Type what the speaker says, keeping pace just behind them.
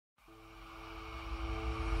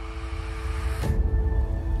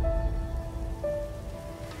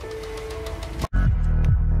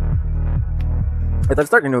Let's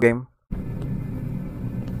start a new game.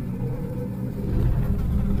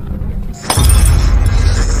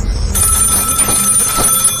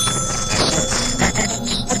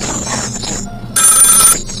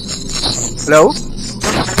 Hello?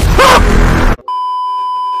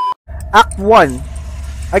 Act 1.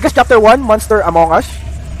 I guess chapter 1, Monster Among Us.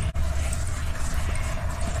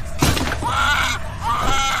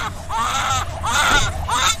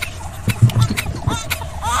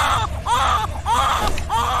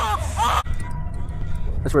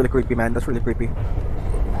 That's really creepy, man. That's really creepy.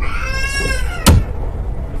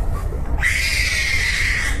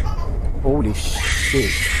 Holy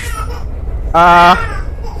shit.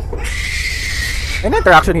 Any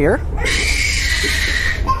interaction here?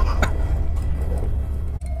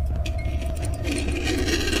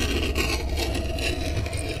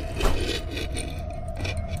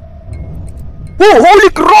 Oh, holy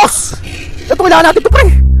cross! Ito kailangan natin ito, pre!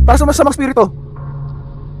 Para sa masamang spirito.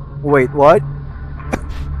 Wait, what?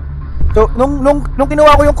 So, nung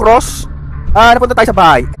kinuha ko yung cross, napunta tayo sa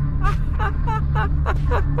bahay.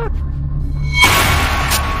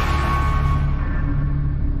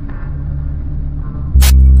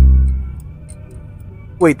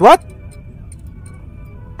 Wait, what?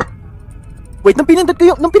 Wait, nung pinindot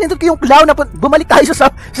ko yung clown, bumalik tayo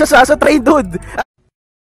sa train, dude.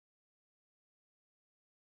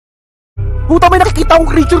 Puta, may nakikita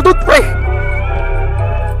akong creature, dude, pre.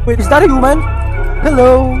 Wait, is that a human?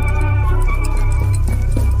 Hello?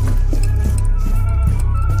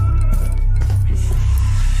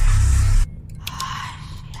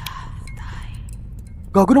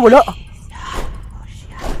 Gago, nawala.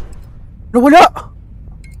 Nawala.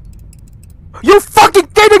 You're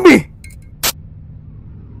fucking kidding me!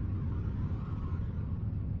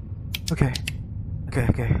 Okay.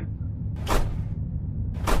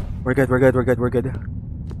 We're good. We're good.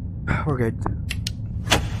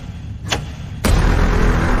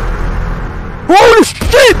 Holy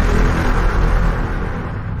shit!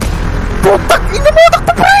 Putak ina mo,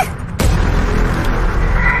 nakta pre!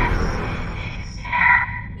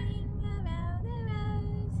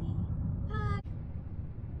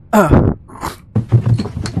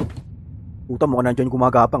 Puta, mukhang nandyan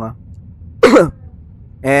gumagapang,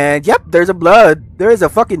 And yep, there's a blood. There is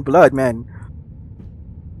a fucking blood, man.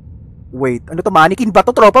 Wait, ano to? Mannequin ba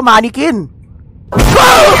to, tropa? Mannequin!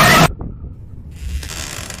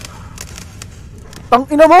 Tang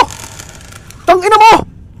ina mo! Tang ina mo!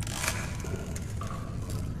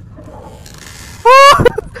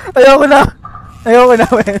 Ayoko na,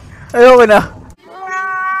 man. Ayoko na.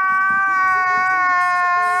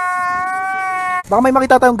 Baka may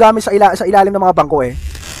makita tayong gamit sa ilalim ng mga bangko eh.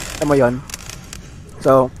 Alam mo yun?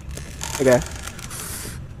 So, okay.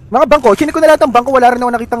 Mga bangko, chinik ko na lahat ng bangko. Wala rin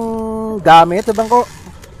ako nakitang gamit sa bangko.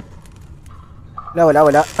 Wala.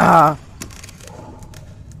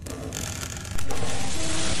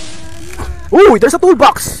 Ooh, there's a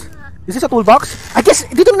toolbox. Is this a toolbox? I guess,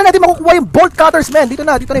 dito na natin makukuha yung bolt cutters, man. Dito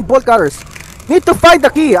na yung bolt cutters. Need to find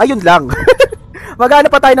the key. Ayun lang.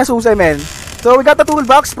 Maghanap pa tayo ng susi, man. So, we got the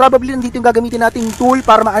toolbox. Probably nandito yung gagamitin nating tool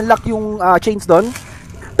para ma-unlock yung chains doon.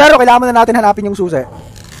 Pero kailangan na natin hanapin yung susi.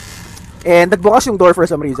 And nagbukas yung door for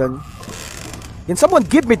some reason. Can someone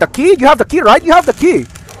give me the key? You have the key, right? You have the key.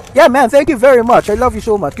 Yeah, man. Thank you very much. I love you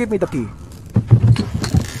so much. Give me the key.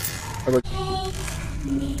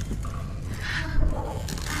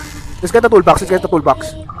 Let's get the toolbox.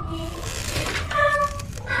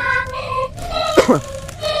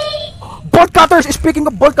 Bolt cutters! Speaking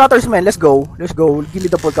of bolt cutters, man. Let's go. Give me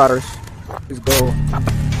the bolt cutters. Let's go.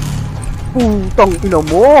 Putang ina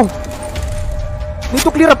mo. Need to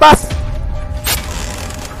clear a path.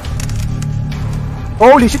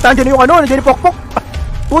 Holy shit, nandiyan yung nandiyan yung pokpok.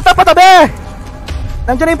 Puta, patabi!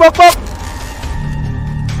 Nandiyan yung pokpok.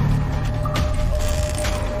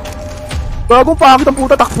 Bagong pangit ang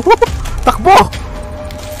puta, takbo. Takbo!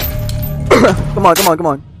 Come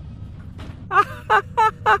on.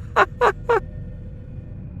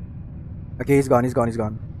 Okay, he's gone.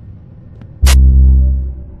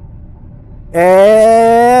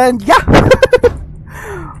 And yeah.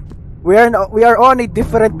 We are on a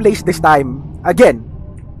different place this time. Again.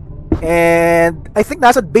 And I think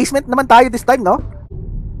nasa basement naman tayo this time, no?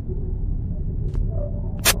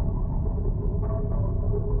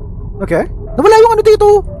 Okay. Nawala yung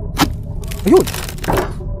dito. Ayun.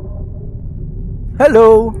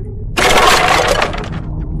 Hello.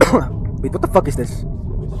 Wait, what the fuck is this?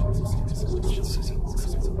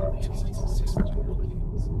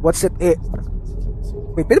 What's it?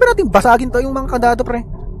 Wait, pwede ba natin basagin to yung mga kandado, pre?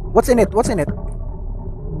 What's in it?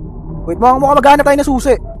 Wait, mukhang maghanap tayo na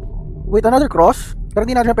susi. Wait, another cross? Pero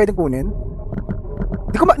hindi natin pwedeng kunin.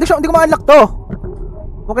 Hindi ko ma-unlock to.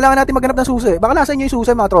 Kung kailangan natin maghanap ng susi. Baka nasa inyo yung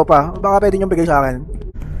susi mga tropa. Baka pwede nyo bigay sa akin.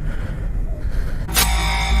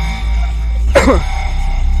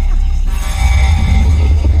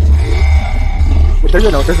 There's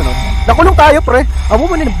ano. Nakulong tayo, pre. A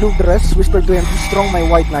woman in a blue dress whispered to him, "Be strong, my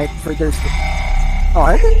white knight, for there's..."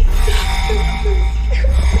 Okay.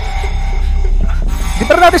 Di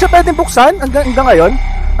pa rin natin siya pwedeng buksan hanggang ngayon.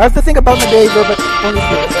 I have to think about my behavior, but only...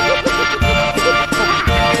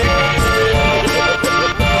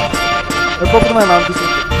 Nagpapit naman yung mounties.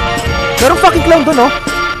 Merong fucking clown dun, oh.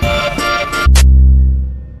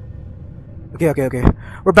 Okay.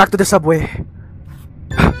 We're back to the subway.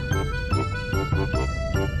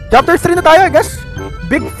 Chapter 3 na tayo, I guess.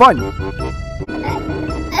 Big fun.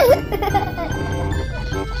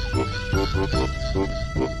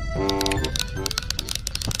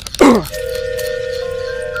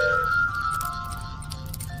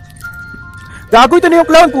 Gago, ito na yung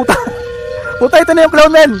clown, puta. Puta, ito na yung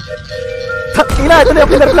clown, men. Ina, ito na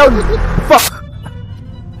yung killer clown. Fuck.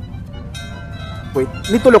 Wait,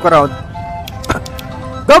 need to look around.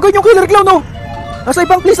 Gago yung killer clown, no. Nasa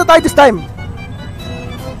ibang place na tayo this time.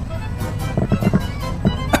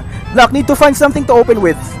 Look, need to find something to open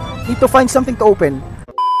with. Need to find something to open.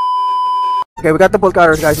 Okay, we got the bolt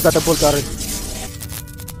cutters, guys. We got the bolt cutters.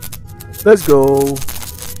 Let's go.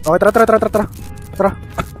 Okay, tara.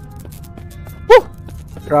 Woo!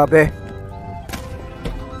 Grabe.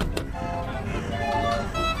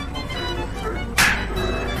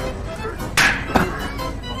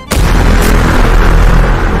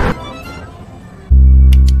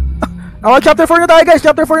 Okay, chapter 4 na tayo, guys.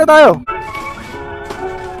 Chapter 4 na tayo.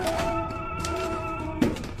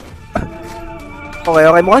 Okay.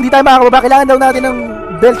 Mukhang hindi tayo makakababa. Kailangan daw natin ng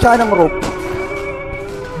bell tsaka ng rope.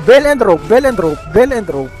 Bell and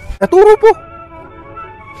rope. Naturo po.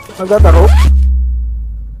 I got a rope.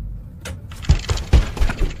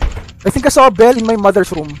 I think I saw a bell in my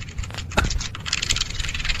mother's room.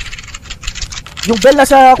 Yung bell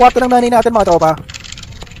nasa kwarto ng nanay natin, mga tropa.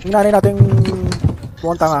 Yung nanay natin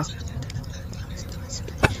buong tanga.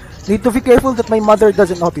 Need to be careful that my mother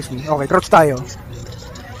doesn't notice me. Okay, crouch tayo.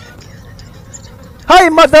 Hi,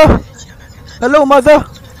 mother! Hello, mother!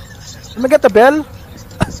 Can I get the bell?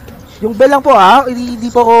 Yung bell lang po, ha? Hindi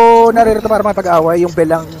po ako naririto para mapag-away. Yung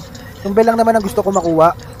bell lang naman ang gusto ko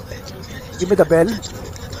makuha. Give me the bell.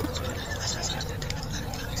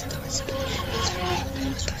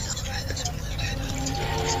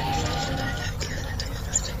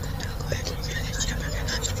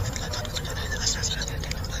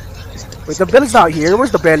 Wait, the bell is not here.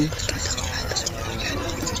 Where's the bell?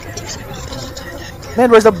 Man,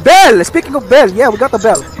 where's the bell? Speaking of bell, yeah, we got the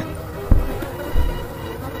bell.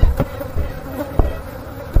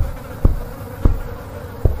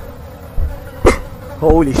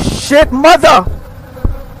 Holy shit, mother!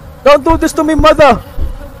 Don't do this to me, mother!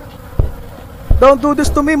 Don't do this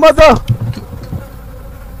to me, mother!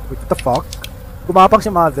 Wait, what the fuck? Gumapang si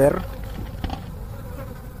mother.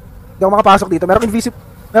 Hindi ako makapasok dito.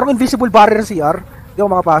 Merong invisible barrier sa CR. Hindi ako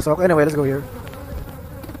makapasok. Anyway, let's go here.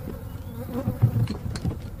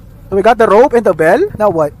 So we got the rope and the bell. Now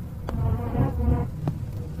what?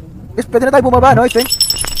 Yes, pwede na tayo bumaba, no? I think.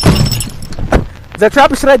 The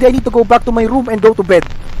trap is ready. I need to go back to my room and go to bed.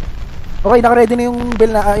 Okay, naka-ready na yung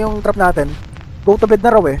bell na, yung trap natin. Go to bed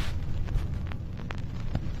na raw eh.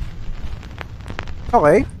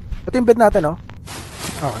 Okay. Ito yung bed natin, no?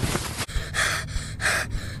 Okay.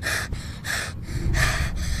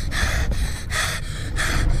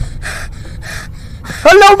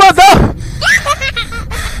 Hello, mother!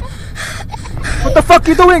 What the fuck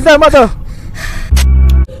you doing there, mother?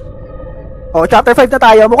 Oh, chapter 5 na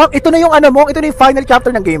tayo. Mukhang ito na yung ito na yung final chapter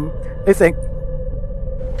ng game, I think.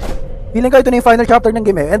 Feeling ko ito na yung final chapter ng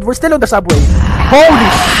game eh. And we're still on the subway. Holy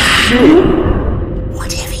shit!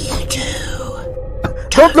 Whatever you do,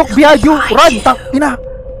 don't look behind you! Run! Ina!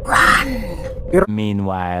 run!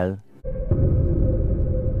 Meanwhile...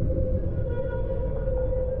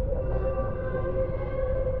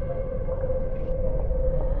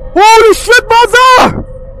 Holy shit, mother!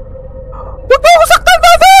 Huwag mo ako saktan,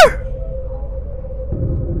 mother!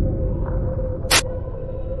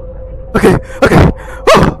 Okay.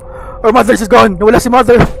 Oh, our mother is gone. Nawala si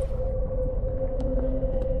mother.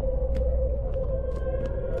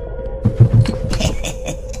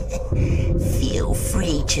 Feel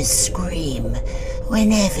free to scream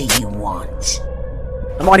whenever you want.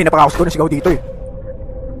 Naman kanina pa ako sigaw dito eh.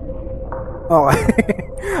 Okay.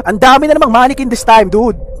 Ang dami na namang mannequin this time,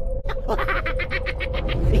 dude.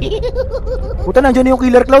 Puta, nandiyan na yung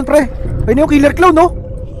killer clown, pre. Ayun na yung killer clown, no?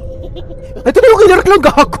 Ito na yung killer clown,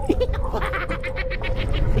 gago.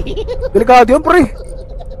 Delikado yun, pre.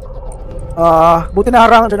 Buti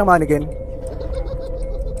naharangan siya ng mannequin.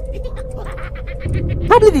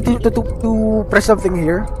 Probably need to press something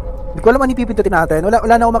here. Hindi ko alam ano ipipindutin natin.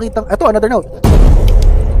 Wala na ako makitang... Ito, another note.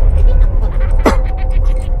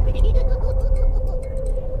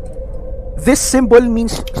 This symbol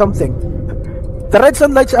means something. The red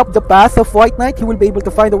sun lights up the path of White Knight. He will be able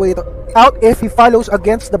to find a way out if he follows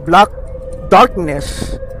against the black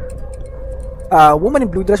darkness. Woman in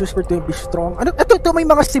blue dress whispered to him, be strong. Ano? Ito may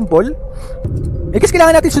mga symbol. Guess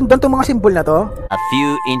kailangan natin sundan itong mga symbol na to. A few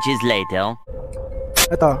inches later.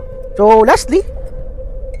 Ito. So, lastly.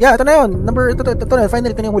 Yeah, ito na yun. Ito na.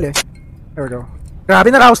 Finally, ito na yung huli. There we go. Grabe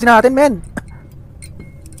na rouse din natin, men.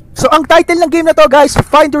 So, ang title ng game na to, guys,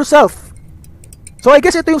 Find Yourself. So, I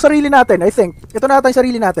guess ito yung sarili natin, I think. Ito na yung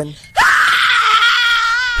sarili natin.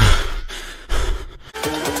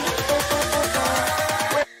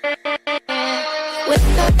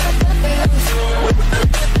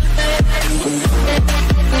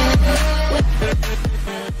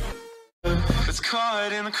 It's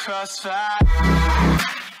caught in the crossfire.